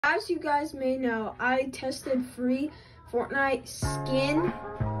as you guys may know, I tested free Fortnite skin,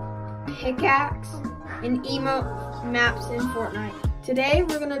 pickaxe, and emote maps in Fortnite. Today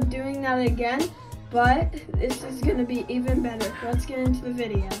we're gonna doing that again, but this is gonna be even better. Let's get into the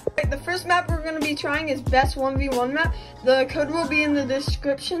video. The first map we're gonna be trying is best 1v1 map. The code will be in the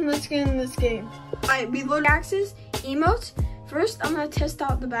description. Let's get in this game. Alright, we load axes, emotes. First, I'm gonna test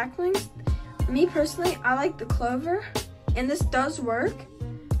out the backlinks. Me personally, I like the clover, and this does work.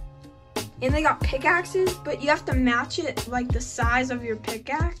 And they got pickaxes, but you have to match it like the size of your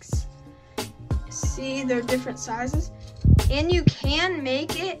pickaxe. See, they're different sizes. And you can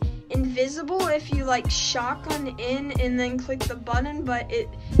make it invisible if you like shotgun in and then click the button, but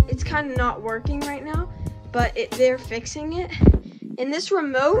it's kind of not working right now, but they're fixing it. In this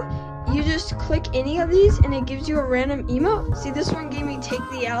remote, you just click any of these and it gives you a random emote. See, this one gave me take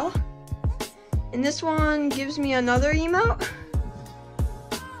the L, and this one gives me another emote,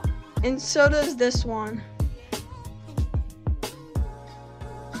 and so does this one.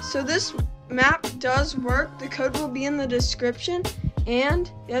 So this map does work. The code will be in the description, and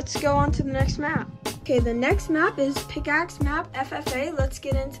let's go on to the next map. Okay, the next map is pickaxe map FFA. Let's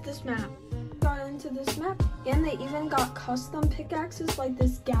get into this map. Got into this map, and they even got custom pickaxes like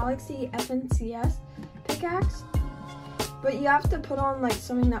this Galaxy FNCS pickaxe, but you have to put on like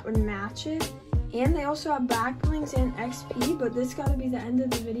something that would match it. And they also have backlinks and XP, but this got to be the end of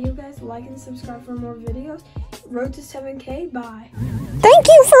the video, guys. Like and subscribe for more videos. Road to 7K. Bye. Thank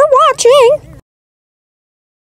you for watching.